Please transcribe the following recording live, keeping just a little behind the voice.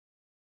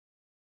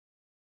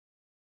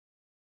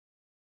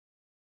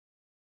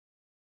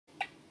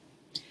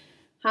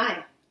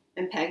Hi,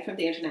 I'm Peg from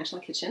the International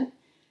Kitchen,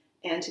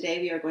 and today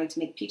we are going to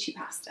make Pici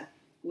pasta,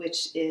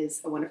 which is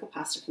a wonderful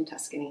pasta from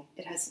Tuscany.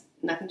 It has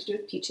nothing to do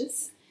with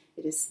peaches.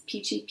 It is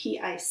Pici,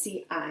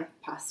 P-I-C-I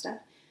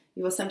pasta.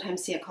 You will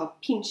sometimes see it called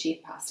Pici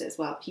pasta as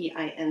well,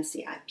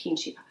 P-I-N-C-I,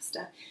 Pici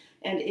pasta.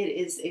 And it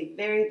is a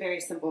very,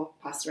 very simple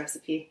pasta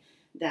recipe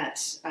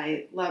that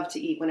I love to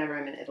eat whenever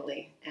I'm in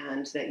Italy,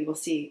 and that you will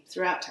see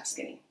throughout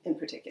Tuscany in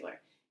particular.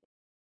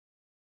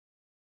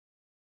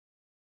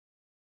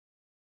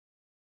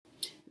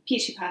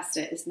 Pici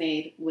pasta is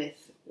made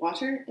with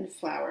water and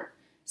flour,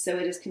 so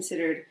it is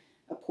considered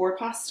a poor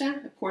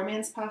pasta, a poor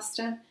man's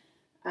pasta.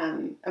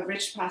 A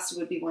rich pasta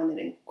would be one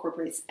that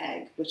incorporates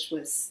egg, which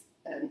was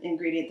an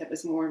ingredient that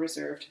was more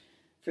reserved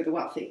for the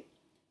wealthy.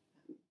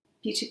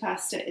 Pici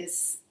pasta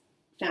is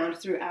found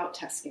throughout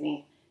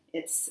Tuscany.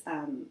 It's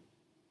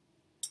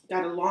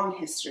got a long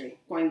history,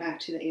 going back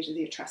to the age of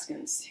the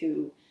Etruscans,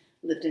 who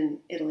lived in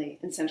Italy,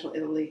 in central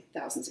Italy,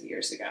 thousands of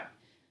years ago.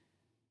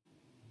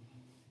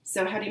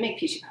 So how do you make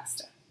Pici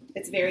pasta?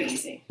 It's very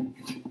easy.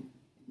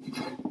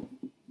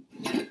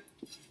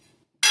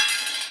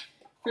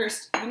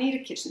 First, you need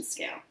a kitchen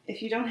scale.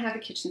 If you don't have a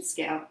kitchen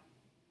scale,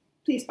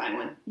 please buy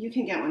one. You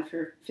can get one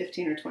for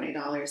 $15 or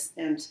 $20,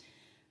 and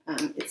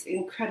it's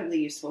incredibly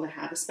useful to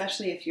have,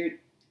 especially if you're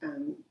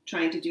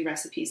trying to do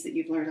recipes that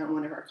you've learned on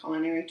one of our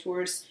culinary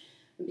tours,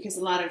 because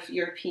a lot of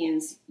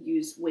Europeans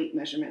use weight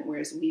measurement,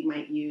 whereas we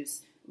might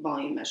use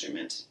volume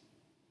measurement.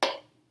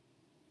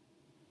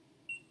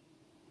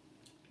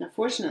 Now,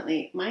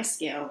 fortunately, my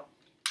scale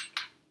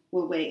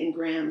will weigh in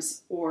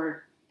grams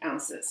or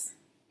ounces.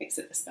 Makes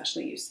it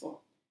especially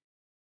useful.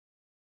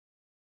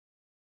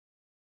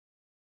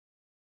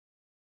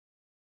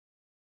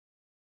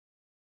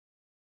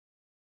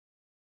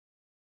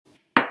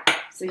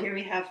 So here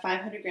we have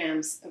 500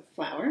 grams of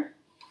flour.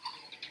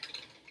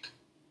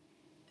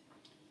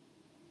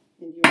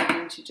 And you are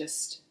going to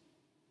just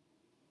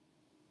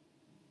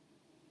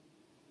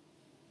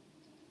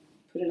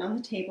put it on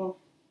the table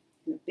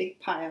in a big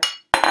pile,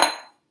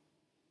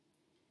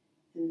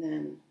 and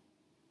then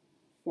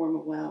form a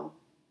well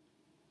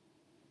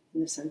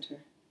in the center.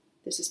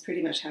 This is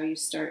pretty much how you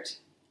start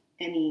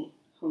any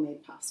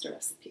homemade pasta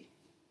recipe.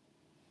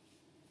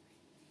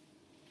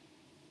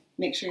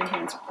 Make sure your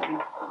hands are clean.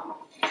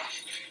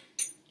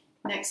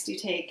 Next, you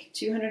take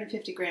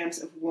 250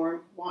 grams of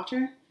warm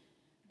water.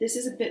 This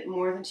is a bit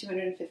more than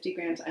 250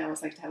 grams. I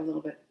always like to have a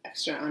little bit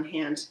extra on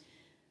hand.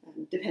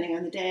 Depending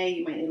on the day,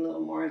 you might need a little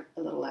more,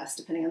 a little less.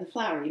 Depending on the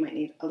flour, you might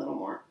need a little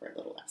more or a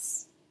little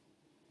less.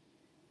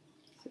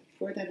 So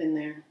pour that in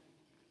there.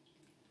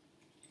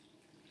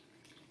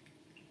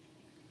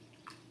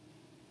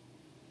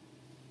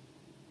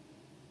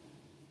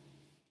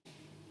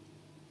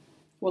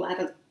 We'll add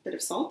a bit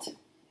of salt,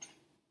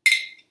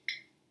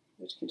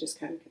 which can just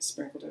kind of get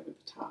sprinkled over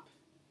the top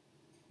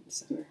in the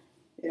center.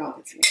 It all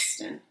gets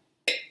mixed in.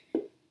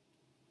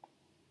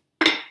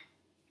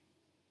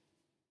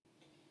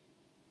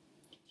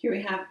 Here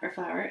we have our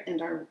flour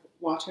and our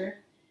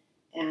water,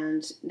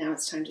 and now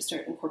it's time to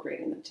start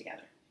incorporating them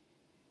together.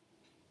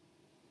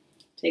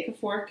 Take a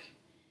fork,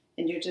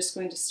 and you're just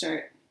going to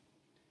start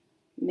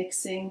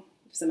mixing.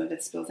 If some of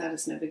it spills out,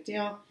 it's no big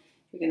deal.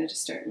 You're going to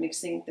just start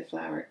mixing the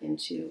flour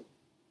into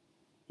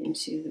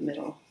the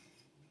middle.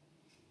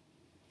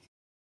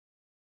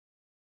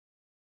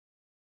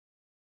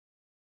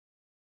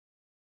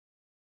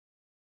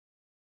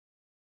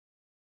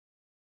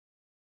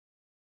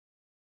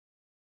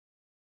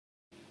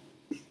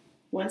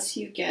 Once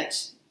you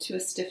get to a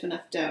stiff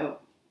enough dough,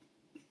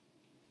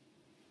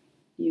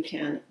 you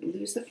can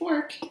lose the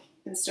fork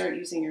and start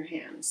using your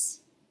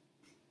hands.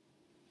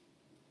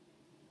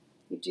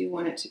 You do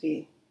want it to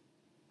be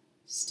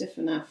stiff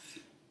enough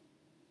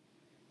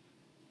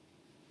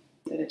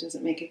that it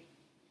doesn't make a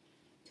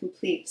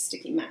complete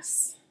sticky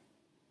mess.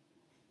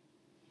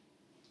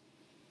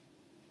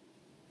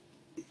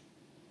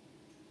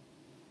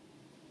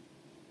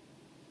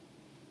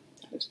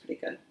 That looks pretty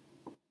good.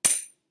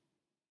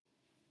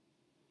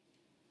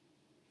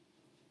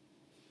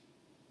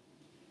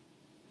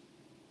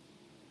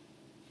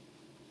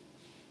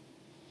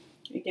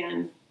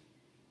 Again,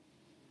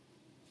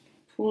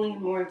 pulling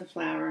in more of the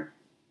flour,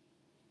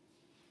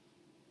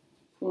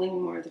 pulling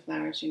in more of the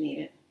flour as you need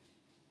it,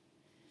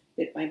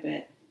 bit by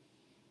bit.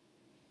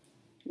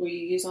 Will you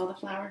use all the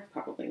flour?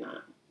 Probably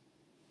not.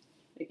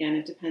 Again,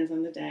 it depends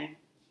on the day.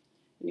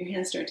 When your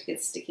hands start to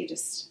get sticky,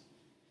 just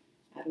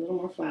add a little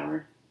more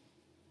flour.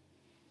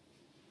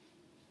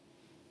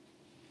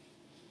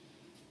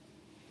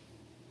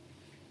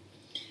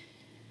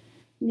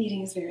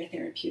 Kneading is very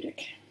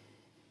therapeutic.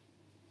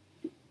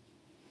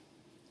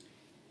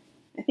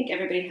 I think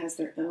everybody has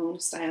their own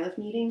style of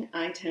kneading.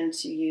 I tend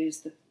to use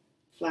the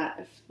flat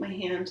of my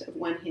hand, of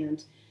one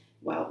hand,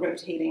 while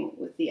rotating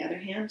with the other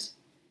hand,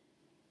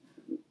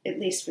 at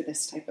least for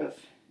this type of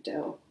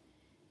dough.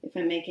 If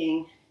I'm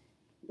making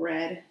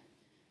bread,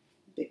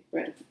 a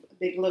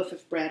big loaf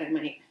of bread, I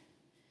might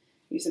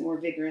use a more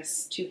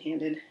vigorous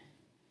two-handed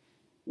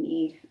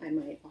knead. I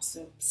might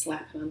also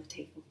slap it on the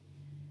table.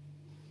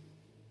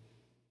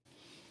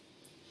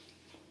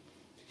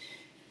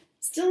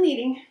 Still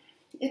kneading.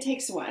 It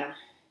takes a while.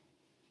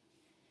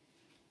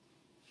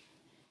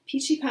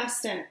 Pici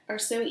pasta are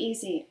so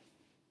easy.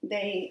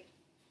 They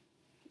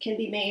can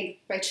be made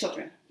by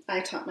children. I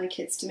taught my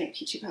kids to make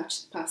pici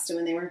pasta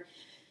when they were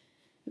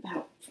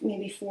about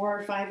maybe 4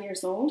 or 5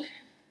 years old.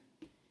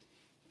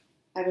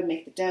 I would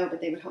make the dough,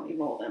 but they would help me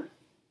roll them.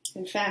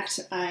 In fact,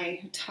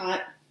 I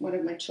taught one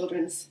of my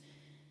children's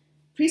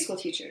preschool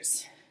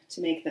teachers to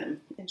make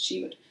them, and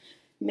she would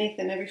make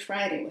them every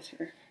Friday with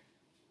her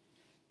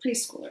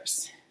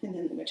preschoolers, and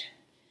then they would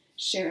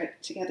share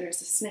it together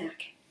as a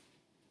snack.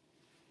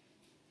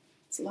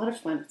 It's a lot of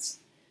fun. It's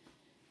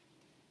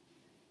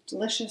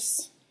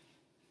delicious,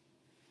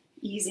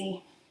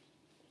 easy.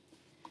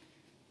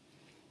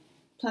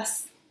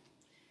 Plus,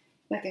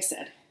 like I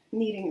said,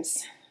 kneading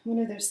is one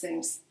of those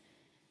things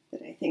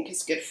that I think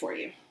is good for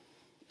you.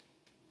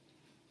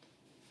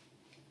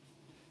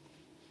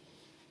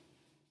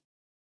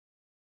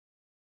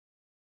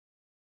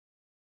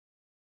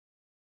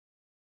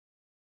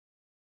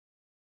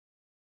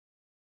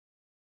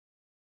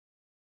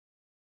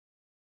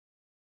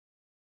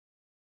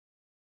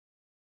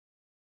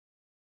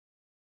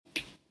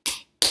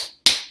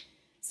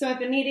 So I've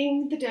been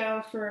kneading the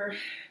dough for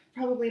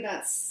probably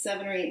about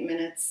 7 or 8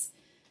 minutes.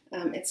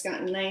 It's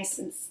gotten nice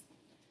and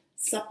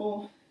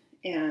supple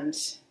and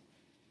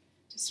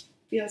just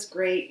feels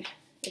great.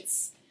 It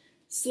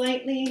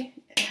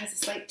has a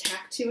slight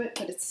tack to it,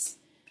 but it's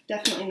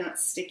definitely not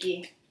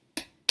sticky.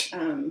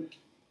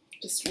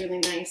 Just really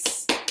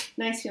nice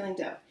feeling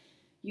dough.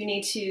 You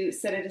need to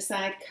set it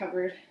aside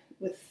covered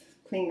with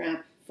cling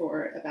wrap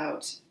for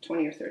about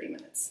 20 or 30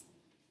 minutes.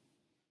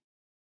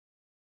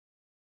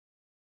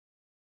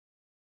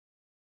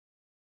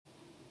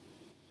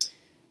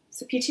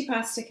 So pici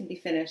pasta can be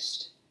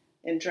finished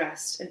and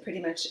dressed in pretty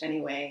much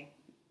any way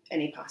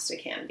any pasta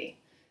can be.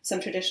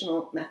 Some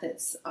traditional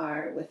methods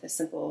are with a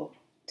simple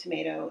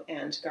tomato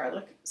and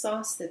garlic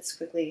sauce that's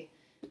quickly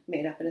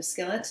made up in a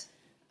skillet,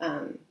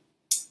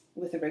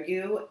 with a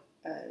ragu,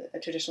 a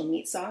traditional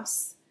meat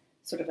sauce,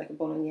 sort of like a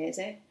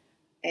bolognese,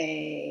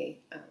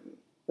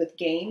 with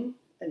game,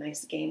 a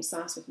nice game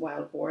sauce with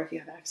wild boar if you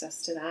have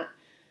access to that,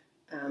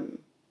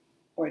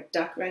 or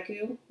duck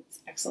ragu, it's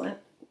excellent.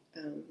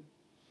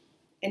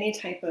 Any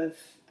type of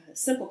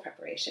simple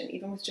preparation,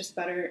 even with just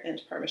butter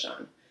and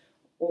Parmesan,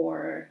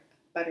 or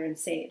butter and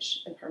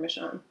sage and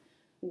Parmesan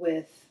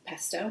with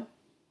pesto.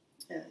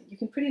 You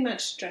can pretty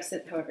much dress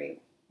it however you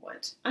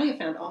want. I have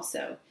found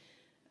also,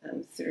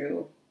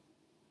 through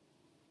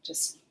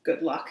just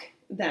good luck,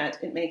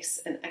 that it makes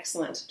an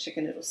excellent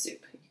chicken noodle soup.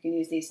 You can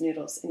use these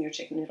noodles in your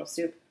chicken noodle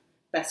soup.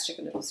 Best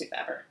chicken noodle soup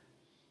ever.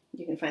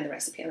 You can find the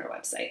recipe on our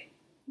website,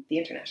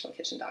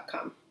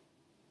 theinternationalkitchen.com.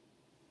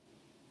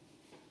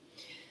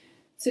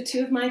 So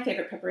 2 of my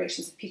favorite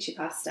preparations of pici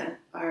pasta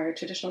are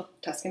traditional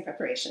Tuscan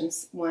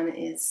preparations. One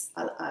is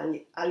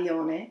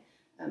all'aglione.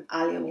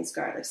 Aglio means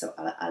garlic, so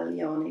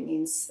all'aglione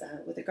means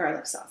with a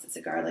garlic sauce. It's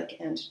a garlic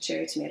and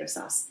cherry tomato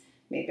sauce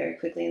made very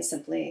quickly and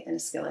simply in a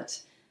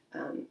skillet.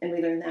 And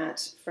we learned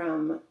that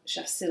from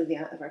Chef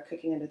Sylvia of our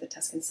Cooking Under the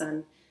Tuscan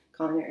Sun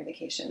culinary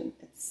vacation.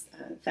 It's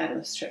a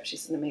fabulous trip.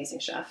 She's an amazing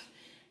chef.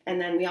 And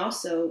then we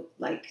also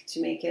like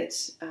to make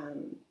it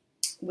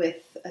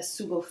with a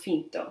sugo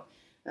finto,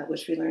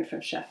 which we learned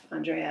from Chef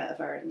Andrea of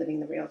our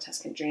Living the Real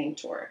Tuscan Dream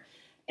tour.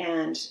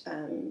 And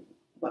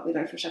what we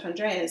learned from Chef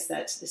Andrea is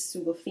that the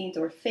sugo finto,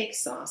 or fake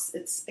sauce,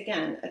 it's,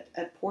 again,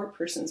 a poor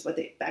person's, what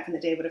they back in the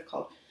day would have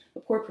called a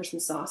poor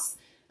person's sauce,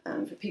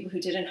 for people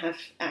who didn't have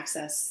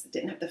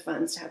the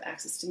funds to have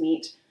access to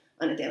meat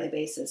on a daily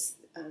basis.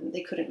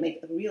 They couldn't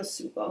make a real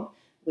sugo,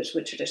 which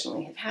would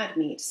traditionally have had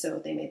meat, so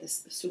they made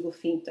this sugo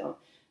finto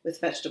with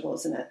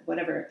vegetables and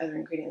whatever other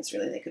ingredients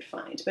really they could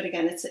find. But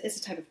again, it's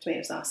a type of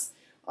tomato sauce,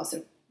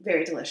 also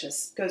very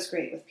delicious, goes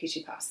great with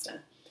pici pasta.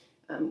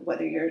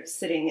 Whether you're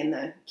sitting in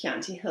the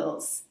Chianti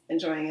Hills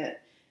enjoying it,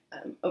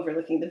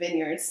 overlooking the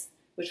vineyards,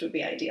 which would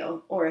be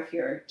ideal, or if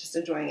you're just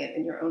enjoying it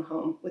in your own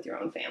home with your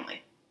own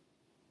family.